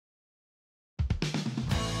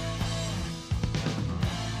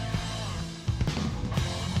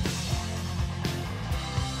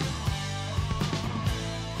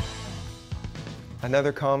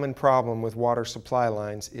Another common problem with water supply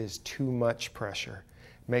lines is too much pressure.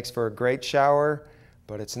 Makes for a great shower,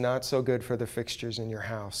 but it's not so good for the fixtures in your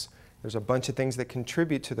house. There's a bunch of things that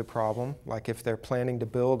contribute to the problem, like if they're planning to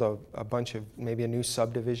build a bunch of, maybe a new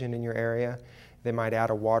subdivision in your area, they might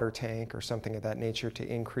add a water tank or something of that nature to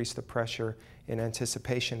increase the pressure in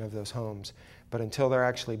anticipation of those homes. But until they're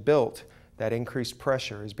actually built, that increased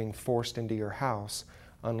pressure is being forced into your house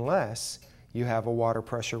unless you have a water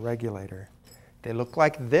pressure regulator. They look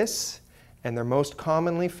like this, and they're most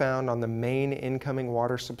commonly found on the main incoming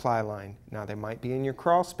water supply line. Now, they might be in your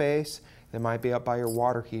crawl space, they might be up by your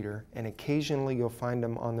water heater, and occasionally you'll find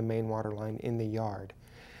them on the main water line in the yard.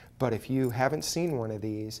 But if you haven't seen one of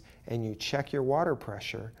these and you check your water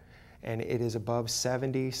pressure and it is above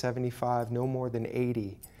 70, 75, no more than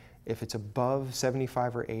 80, if it's above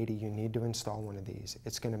 75 or 80, you need to install one of these.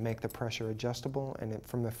 It's going to make the pressure adjustable, and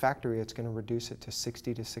from the factory, it's going to reduce it to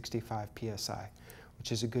 60 to 65 psi,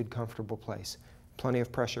 which is a good, comfortable place. Plenty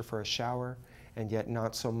of pressure for a shower, and yet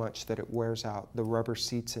not so much that it wears out the rubber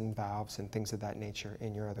seats and valves and things of that nature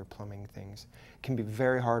in your other plumbing things. It can be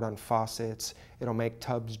very hard on faucets. It'll make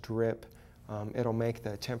tubs drip. It'll make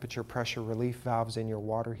the temperature pressure relief valves in your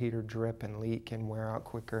water heater drip and leak and wear out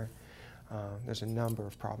quicker. There's a number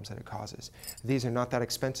of problems that it causes. These are not that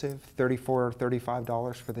expensive, $34 or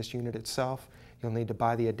 $35 for this unit itself. You'll need to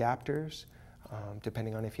buy the adapters,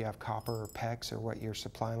 depending on if you have copper or PEX or what your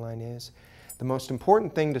supply line is. The most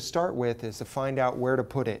important thing to start with is to find out where to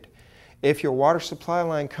put it. If your water supply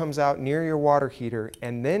line comes out near your water heater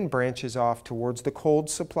and then branches off towards the cold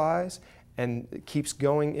supplies and keeps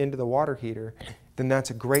going into the water heater, then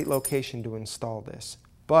that's a great location to install this.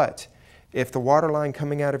 But if the water line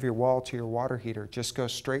coming out of your wall to your water heater just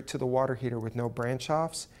goes straight to the water heater with no branch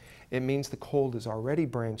offs, it means the cold is already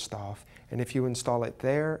branched off, and if you install it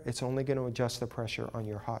there, it's only going to adjust the pressure on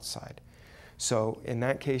your hot side. So in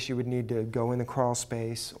that case, you would need to go in the crawl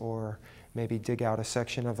space or maybe dig out a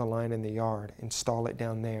section of the line in the yard, install it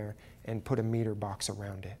down there, and put a meter box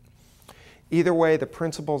around it. Either way, the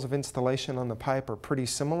principles of installation on the pipe are pretty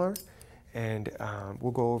similar, and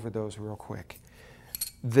we'll go over those real quick.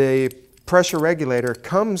 The pressure regulator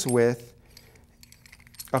comes with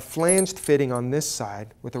a flanged fitting on this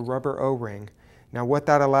side with a rubber O-ring. Now what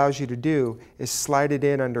that allows you to do is slide it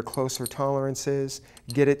in under closer tolerances,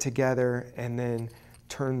 get it together, and then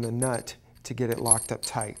turn the nut to get it locked up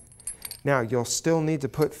tight. Now you'll still need to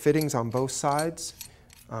put fittings on both sides,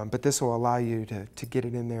 but this will allow you to get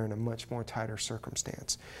it in there in a much more tighter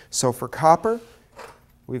circumstance. So for copper,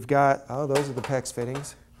 we've got, oh, those are the PEX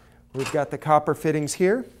fittings. We've got the copper fittings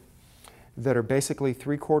here that are basically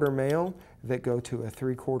 3/4 male that go to a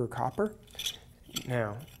 3/4 copper.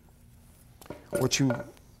 Now, what you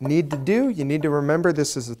need to do, you need to remember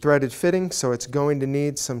this is a threaded fitting, so it's going to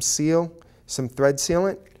need some seal, some thread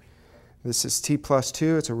sealant. This is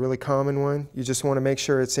T+2, it's a really common one. You just want to make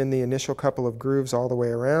sure it's in the initial couple of grooves all the way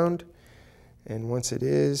around. And once it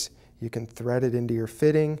is, you can thread it into your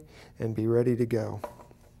fitting and be ready to go.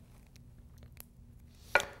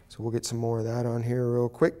 So we'll get some more of that on here real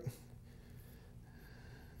quick.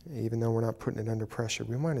 Even though we're not putting it under pressure,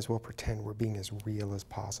 we might as well pretend we're being as real as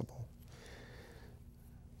possible.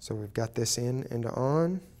 So we've got this in and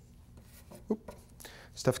on. Oop.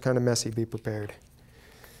 Stuff's kind of messy, be prepared.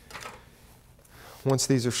 Once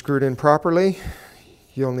these are screwed in properly,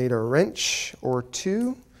 you'll need a wrench or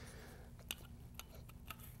two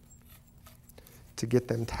to get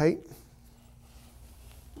them tight.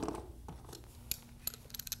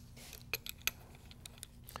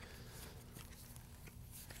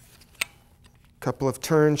 Couple of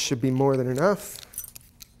turns should be more than enough.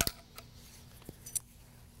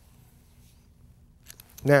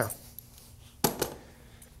 Now,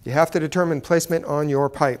 you have to determine placement on your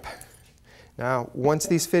pipe. Now, once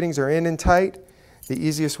these fittings are in and tight, the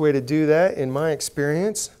easiest way to do that, in my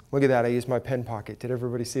experience, look at that, I used my pen pocket. Did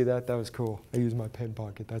everybody see that? That was cool. I used my pen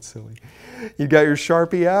pocket, that's silly. You got your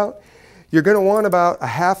Sharpie out. You're going to want about a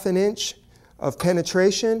 ½ an inch of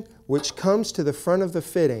penetration, which comes to the front of the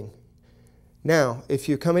fitting. Now, if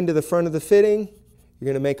you come into the front of the fitting, you're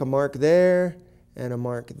going to make a mark there and a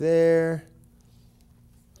mark there.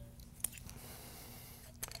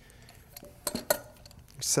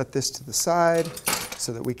 Set this to the side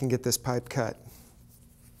so that we can get this pipe cut.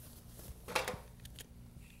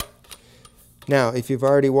 Now, if you've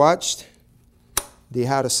already watched the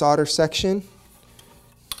how to solder section,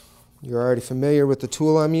 you're already familiar with the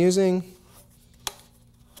tool I'm using.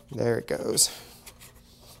 There it goes.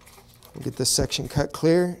 We'll get this section cut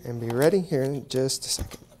clear and be ready here in just a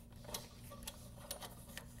second.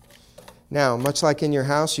 Now, much like in your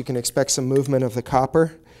house, you can expect some movement of the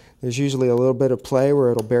copper. There's usually a little bit of play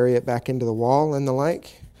where it'll bury it back into the wall and the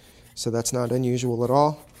like, so that's not unusual at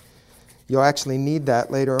all. You'll actually need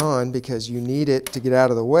that later on because you need it to get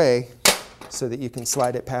out of the way so that you can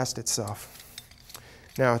slide it past itself.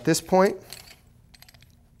 Now at this point,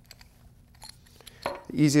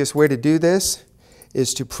 the easiest way to do this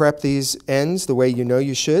is to prep these ends the way you know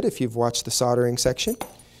you should if you've watched the soldering section.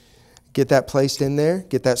 Get that placed in there,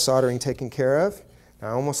 get that soldering taken care of. Now,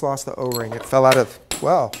 I almost lost the O-ring. It fell out of,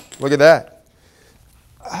 well, look at that.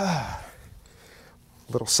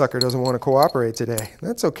 Little sucker doesn't want to cooperate today.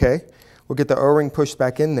 That's okay. We'll get the O-ring pushed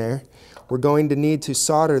back in there. We're going to need to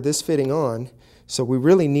solder this fitting on, so we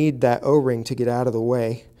really need that O-ring to get out of the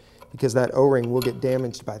way because that O-ring will get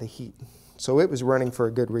damaged by the heat. So it was running for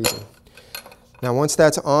a good reason. Now once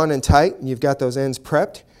that's on and tight and you've got those ends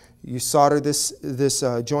prepped, you solder this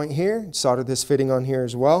joint here, solder this fitting on here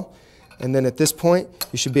as well. And then at this point,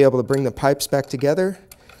 you should be able to bring the pipes back together,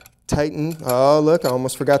 tighten. Oh, look, I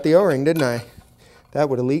almost forgot the O-ring, didn't I? That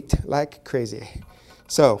would have leaked like crazy.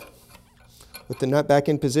 So, with the nut back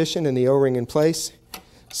in position and the O-ring in place,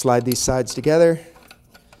 slide these sides together.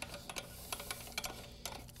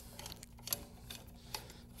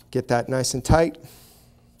 Get that nice and tight.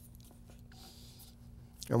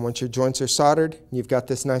 And once your joints are soldered, you've got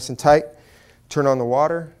this nice and tight, turn on the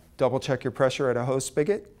water, double check your pressure at a hose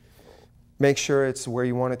spigot. Make sure it's where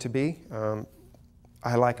you want it to be.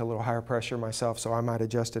 I like a little higher pressure myself, so I might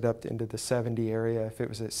adjust it up into the 70 area if it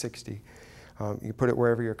was at 60. You put it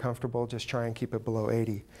wherever you're comfortable, just try and keep it below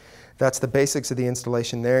 80. That's the basics of the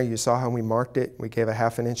installation there. You saw how we marked it. We gave a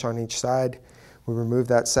 ½ an inch on each side. We removed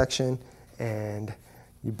that section, and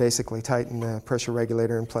you basically tighten the pressure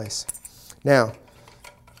regulator in place. Now,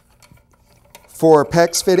 for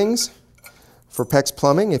PEX fittings, for PEX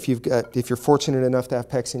plumbing, if you're fortunate enough to have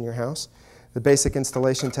PEX in your house, the basic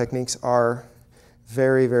installation techniques are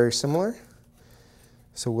very, very similar.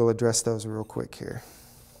 So we'll address those real quick here.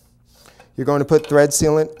 You're going to put thread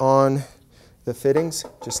sealant on the fittings,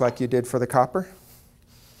 just like you did for the copper.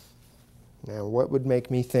 Now, what would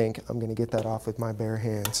make me think I'm going to get that off with my bare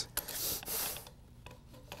hands?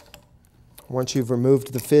 Once you've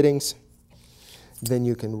removed the fittings, then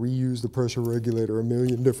you can reuse the pressure regulator a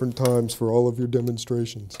million different times for all of your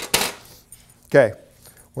demonstrations. Okay,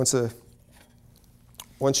 once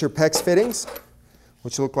your PEX fittings,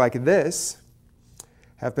 which look like this,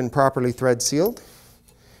 have been properly thread sealed,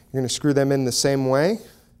 you're going to screw them in the same way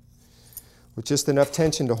with just enough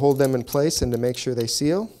tension to hold them in place and to make sure they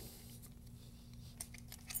seal.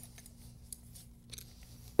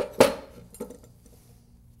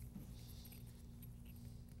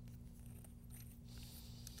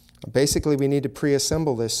 Basically, we need to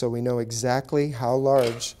pre-assemble this so we know exactly how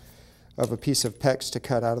large of a piece of PEX to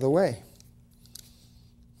cut out of the way.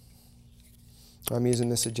 I'm using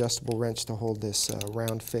this adjustable wrench to hold this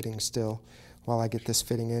round fitting still while I get this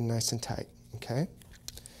fitting in nice and tight. Okay?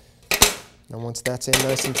 Now once that's in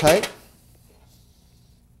nice and tight,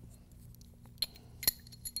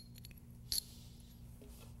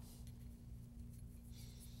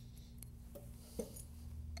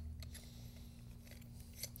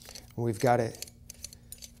 we've got it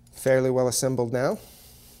fairly well assembled now.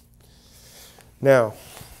 Now,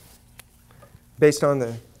 based on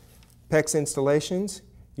the PEX installations,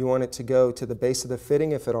 you want it to go to the base of the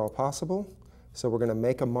fitting if at all possible. So we're going to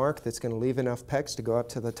make a mark that's going to leave enough PEX to go up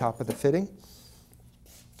to the top of the fitting.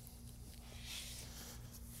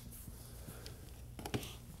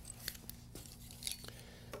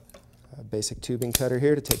 A basic tubing cutter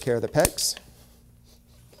here to take care of the PEX.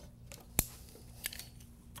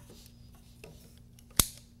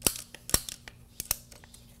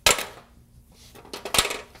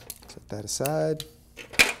 Set that aside.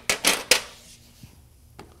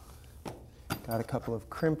 Got a couple of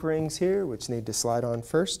crimp rings here which need to slide on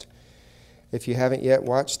first. If you haven't yet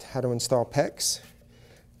watched how to install PEX,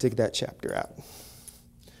 dig that chapter out.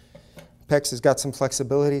 PEX has got some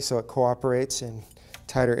flexibility so it cooperates in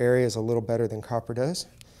tighter areas a little better than copper does.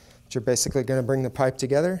 But you're basically going to bring the pipe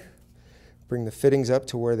together, bring the fittings up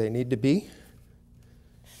to where they need to be.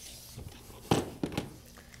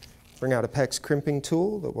 Bring out a PEX crimping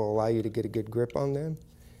tool that will allow you to get a good grip on them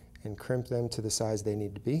and crimp them to the size they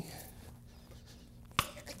need to be.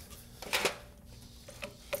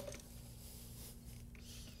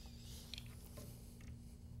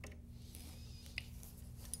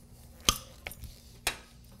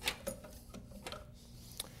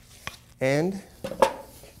 And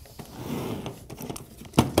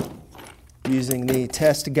using the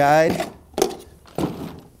test guide,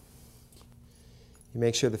 you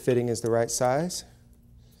make sure the fitting is the right size.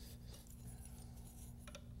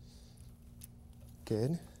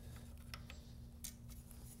 Good.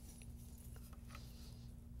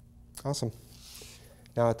 Awesome.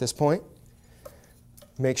 Now at this point,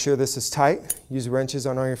 make sure this is tight. Use wrenches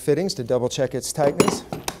on all your fittings to double check its tightness.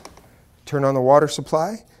 Turn on the water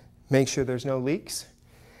supply, make sure there's no leaks,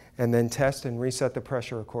 and then test and reset the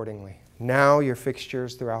pressure accordingly. Now your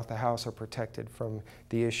fixtures throughout the house are protected from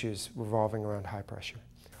the issues revolving around high pressure.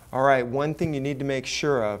 All right, one thing you need to make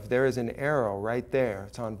sure of, there is an arrow right there.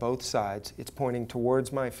 It's on both sides. It's pointing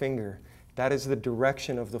towards my finger. That is the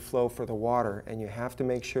direction of the flow for the water, and you have to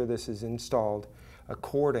make sure this is installed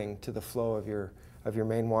according to the flow of your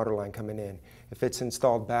main water line coming in. If it's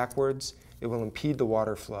installed backwards, it will impede the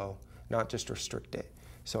water flow, not just restrict it.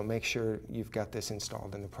 So make sure you've got this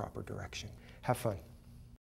installed in the proper direction. Have fun.